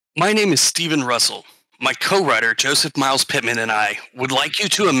My name is Stephen Russell. My co writer, Joseph Miles Pittman, and I would like you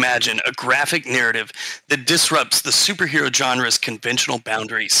to imagine a graphic narrative that disrupts the superhero genre's conventional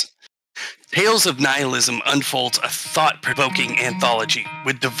boundaries. Tales of Nihilism unfolds a thought provoking anthology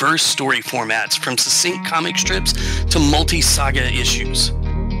with diverse story formats from succinct comic strips to multi saga issues.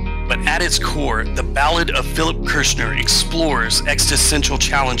 But at its core, the Ballad of Philip Kirshner explores existential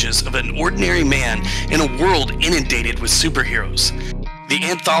challenges of an ordinary man in a world inundated with superheroes. The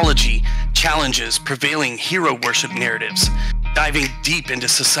anthology challenges prevailing hero worship narratives, diving deep into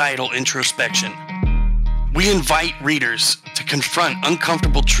societal introspection. We invite readers to confront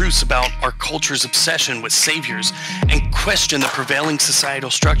uncomfortable truths about our culture's obsession with saviors and question the prevailing societal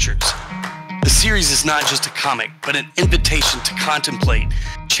structures. The series is not just a comic, but an invitation to contemplate,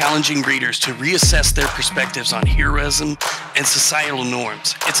 challenging readers to reassess their perspectives on heroism and societal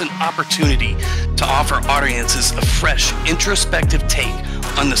norms. It's an opportunity to offer audiences a fresh, introspective take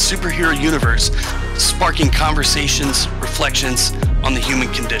on the superhero universe, sparking conversations, reflections on the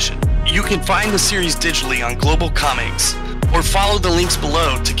human condition. You can find the series digitally on Global Comics, or follow the links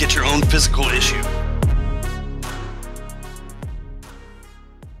below to get your own physical issue.